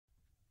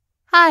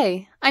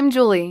Hi, I'm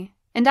Julie,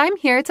 and I'm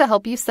here to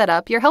help you set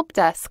up your help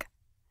desk.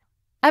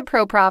 At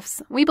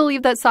Proprofs, we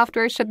believe that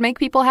software should make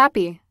people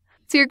happy,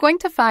 so you're going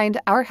to find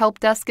our help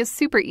desk is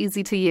super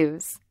easy to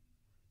use.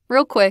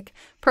 Real quick,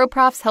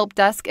 Proprofs Help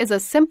Desk is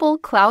a simple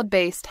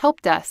cloud-based help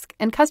desk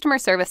and customer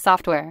service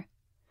software.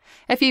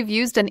 If you've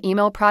used an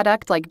email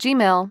product like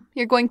Gmail,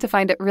 you're going to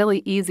find it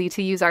really easy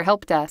to use our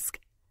help desk.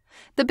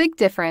 The big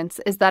difference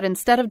is that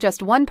instead of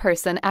just one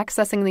person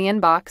accessing the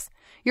inbox,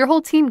 your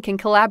whole team can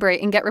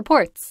collaborate and get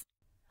reports.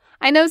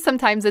 I know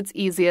sometimes it's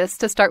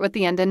easiest to start with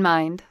the end in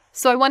mind,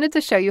 so I wanted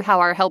to show you how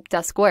our help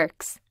desk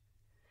works.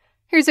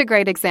 Here's a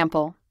great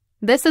example.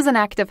 This is an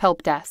active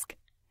help desk.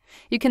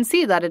 You can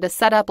see that it is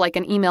set up like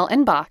an email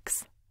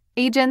inbox.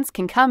 Agents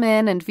can come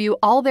in and view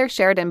all their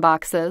shared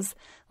inboxes,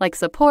 like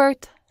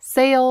support,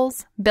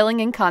 sales,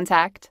 billing, and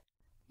contact.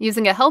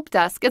 Using a help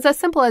desk is as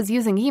simple as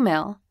using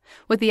email,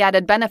 with the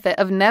added benefit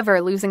of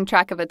never losing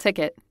track of a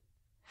ticket.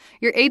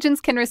 Your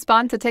agents can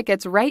respond to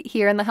tickets right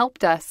here in the help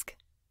desk.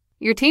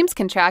 Your teams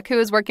can track who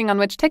is working on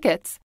which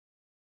tickets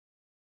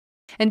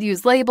and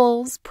use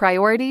labels,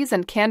 priorities,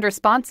 and canned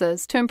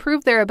responses to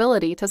improve their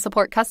ability to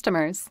support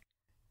customers.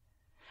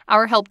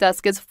 Our help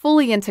desk is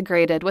fully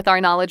integrated with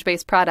our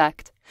knowledge-based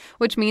product,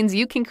 which means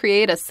you can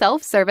create a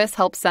self-service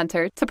help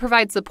center to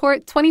provide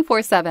support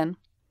 24/7.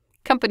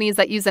 Companies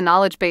that use a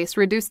knowledge base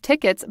reduce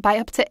tickets by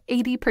up to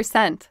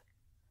 80%.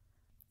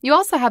 You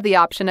also have the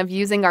option of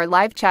using our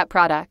live chat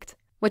product,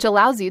 which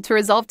allows you to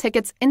resolve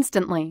tickets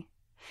instantly.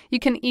 You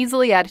can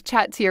easily add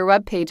chat to your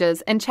web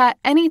pages and chat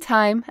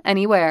anytime,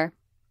 anywhere.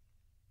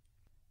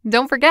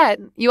 Don't forget,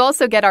 you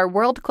also get our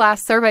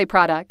world-class survey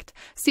product,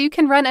 so you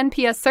can run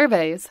NPS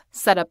surveys,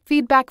 set up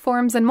feedback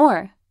forms, and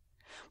more.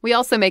 We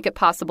also make it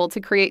possible to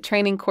create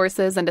training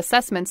courses and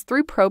assessments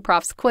through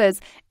Proprofs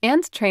Quiz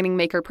and Training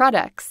Maker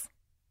products.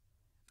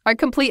 Our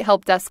complete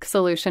help desk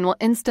solution will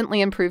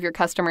instantly improve your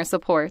customer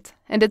support,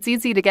 and it's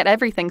easy to get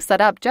everything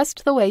set up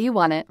just the way you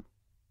want it.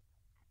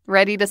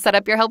 Ready to set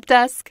up your help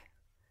desk?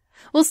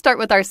 We'll start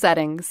with our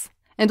settings,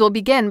 and we'll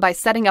begin by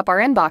setting up our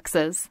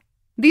inboxes.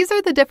 These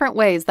are the different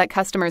ways that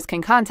customers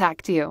can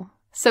contact you.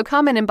 So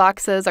common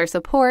inboxes are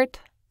support,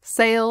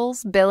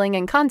 sales, billing,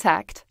 and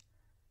contact.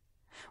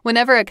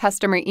 Whenever a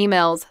customer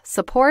emails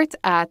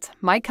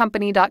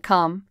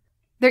support@mycompany.com,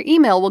 their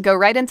email will go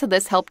right into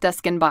this help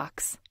desk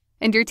inbox,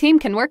 and your team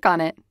can work on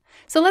it.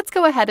 So let's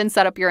go ahead and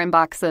set up your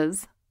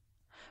inboxes.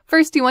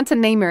 First, you want to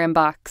name your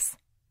inbox.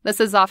 This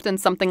is often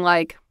something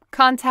like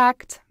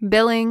contact,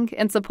 billing,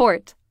 and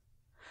support.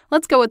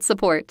 Let's go with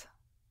support.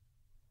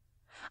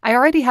 I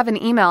already have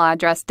an email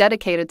address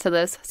dedicated to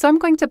this, so I'm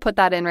going to put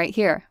that in right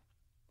here.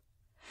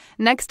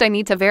 Next, I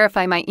need to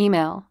verify my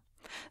email.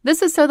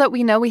 This is so that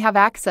we know we have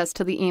access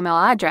to the email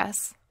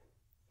address.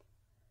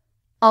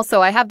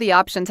 Also, I have the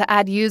option to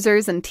add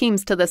users and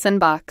teams to this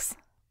inbox.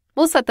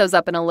 We'll set those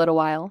up in a little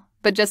while,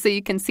 but just so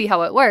you can see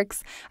how it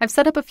works, I've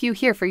set up a few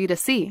here for you to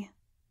see.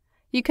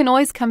 You can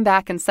always come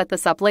back and set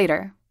this up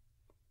later.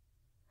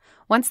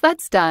 Once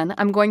that's done,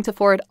 I'm going to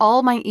forward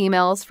all my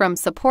emails from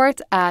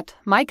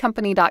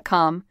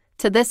support@mycompany.com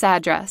to this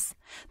address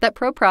that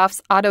Proprofs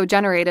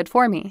auto-generated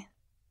for me.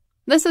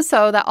 This is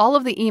so that all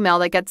of the email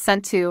that gets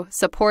sent to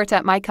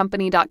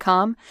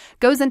support@mycompany.com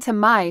goes into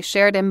my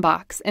shared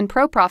inbox in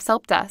Proprofs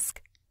Help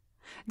Desk.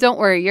 Don't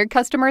worry, your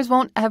customers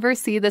won't ever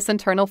see this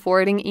internal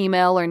forwarding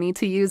email or need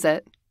to use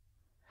it.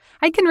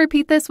 I can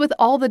repeat this with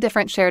all the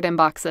different shared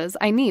inboxes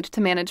I need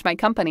to manage my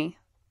company.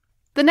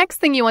 The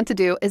next thing you want to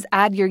do is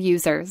add your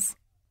users.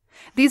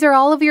 These are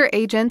all of your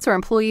agents or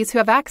employees who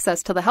have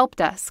access to the help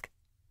desk.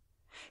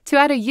 To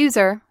add a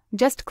user,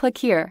 just click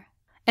here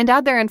and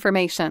add their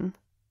information.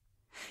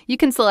 You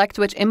can select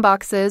which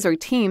inboxes or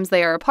teams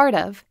they are a part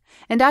of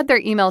and add their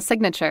email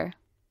signature.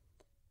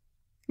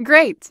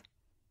 Great!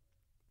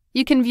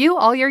 You can view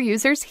all your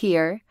users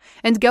here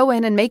and go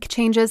in and make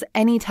changes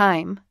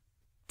anytime.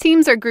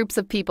 Teams are groups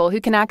of people who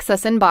can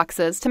access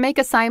inboxes to make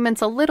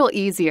assignments a little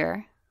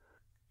easier.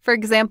 For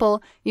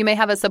example, you may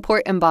have a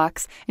support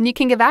inbox, and you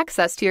can give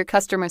access to your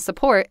customer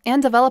support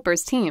and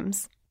developers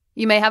teams.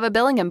 You may have a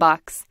billing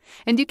inbox,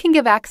 and you can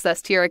give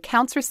access to your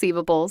accounts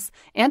receivables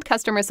and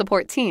customer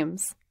support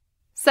teams.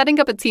 Setting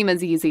up a team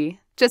is easy.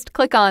 Just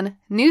click on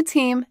New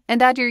Team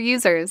and add your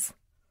users.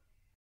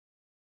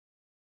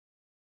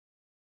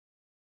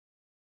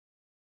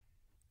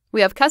 We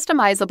have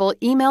customizable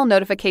email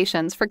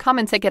notifications for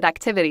common ticket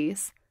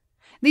activities.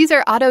 These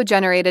are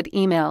auto-generated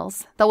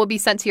emails that will be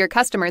sent to your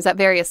customers at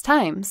various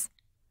times.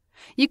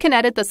 You can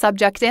edit the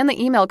subject and the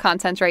email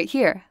content right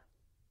here.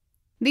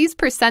 These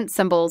 %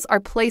 symbols are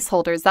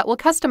placeholders that will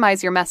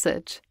customize your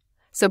message,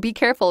 so be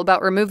careful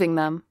about removing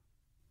them.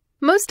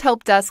 Most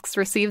help desks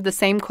receive the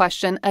same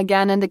question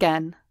again and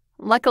again.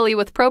 Luckily,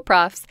 with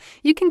Proprofs,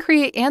 you can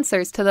create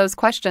answers to those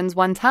questions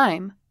one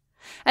time,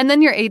 and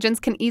then your agents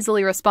can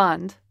easily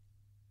respond.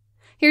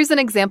 Here's an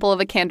example of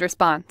a canned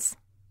response.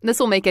 This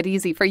will make it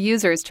easy for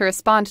users to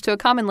respond to a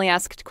commonly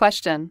asked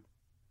question.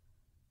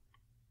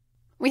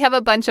 We have a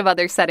bunch of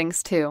other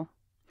settings too.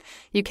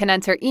 You can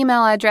enter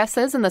email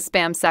addresses in the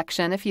spam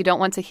section if you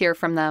don't want to hear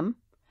from them.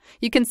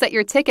 You can set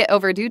your ticket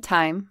overdue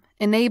time,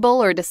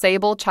 enable or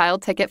disable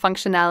child ticket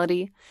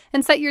functionality,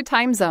 and set your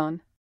time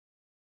zone.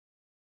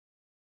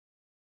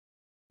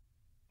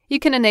 You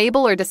can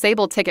enable or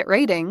disable ticket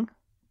rating.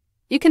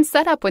 You can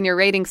set up when your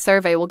rating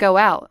survey will go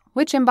out,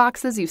 which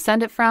inboxes you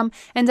send it from,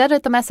 and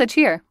edit the message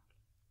here.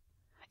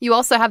 You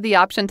also have the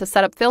option to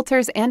set up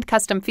filters and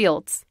custom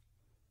fields.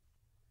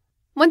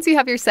 Once you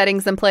have your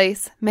settings in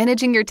place,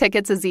 managing your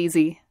tickets is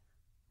easy.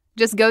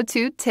 Just go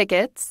to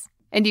Tickets,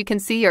 and you can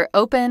see your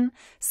open,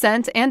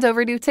 sent, and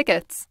overdue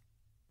tickets.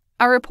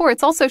 Our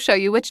reports also show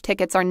you which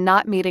tickets are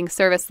not meeting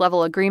service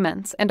level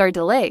agreements and are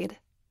delayed.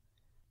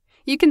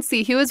 You can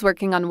see who is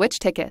working on which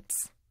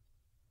tickets.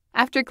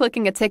 After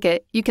clicking a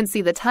ticket, you can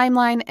see the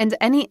timeline and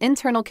any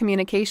internal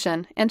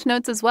communication and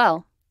notes as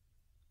well.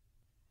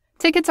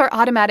 Tickets are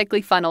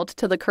automatically funneled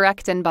to the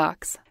correct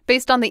inbox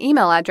based on the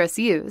email address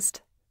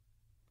used.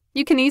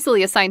 You can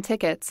easily assign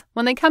tickets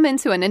when they come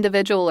into an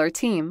individual or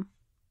team.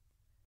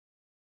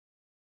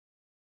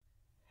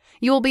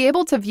 You will be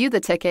able to view the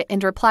ticket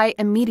and reply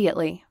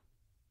immediately.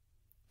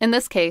 In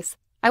this case,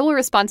 I will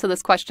respond to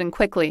this question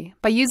quickly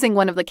by using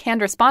one of the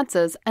canned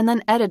responses and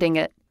then editing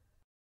it.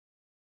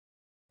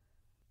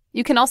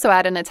 You can also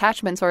add an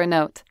attachment or a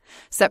note,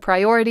 set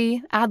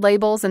priority, add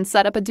labels, and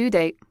set up a due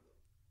date.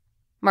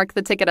 Mark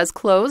the ticket as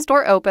closed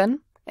or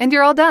open, and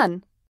you're all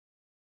done.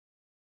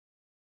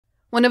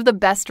 One of the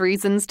best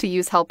reasons to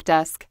use Help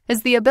Desk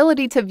is the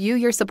ability to view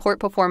your support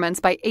performance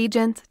by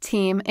agent,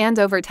 team, and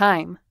over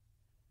time.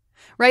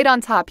 Right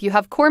on top, you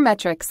have core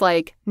metrics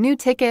like new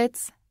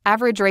tickets,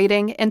 average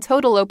rating, and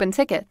total open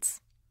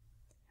tickets.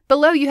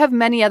 Below, you have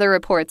many other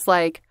reports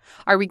like,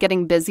 are we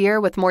getting busier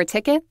with more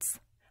tickets?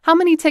 How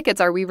many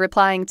tickets are we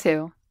replying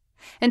to?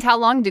 And how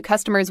long do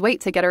customers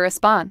wait to get a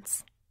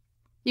response?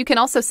 You can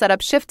also set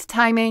up shift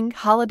timing,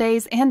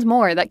 holidays, and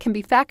more that can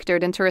be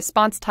factored into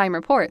response time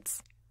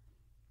reports.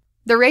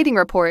 The rating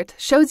report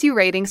shows you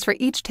ratings for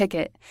each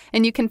ticket,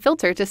 and you can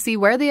filter to see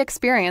where the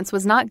experience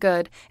was not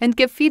good and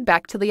give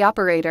feedback to the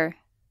operator.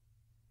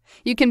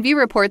 You can view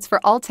reports for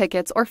all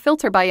tickets or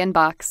filter by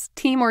inbox,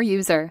 team, or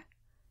user.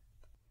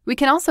 We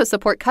can also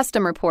support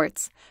custom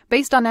reports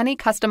based on any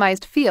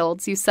customized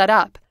fields you set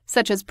up,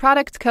 such as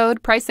product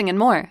code, pricing, and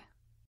more.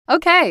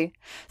 Okay,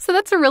 so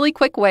that's a really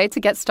quick way to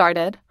get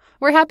started.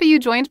 We're happy you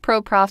joined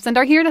Proprofs and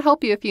are here to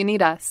help you if you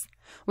need us.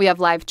 We have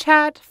live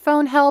chat,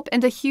 phone help,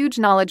 and a huge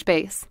knowledge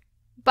base.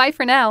 Bye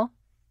for now.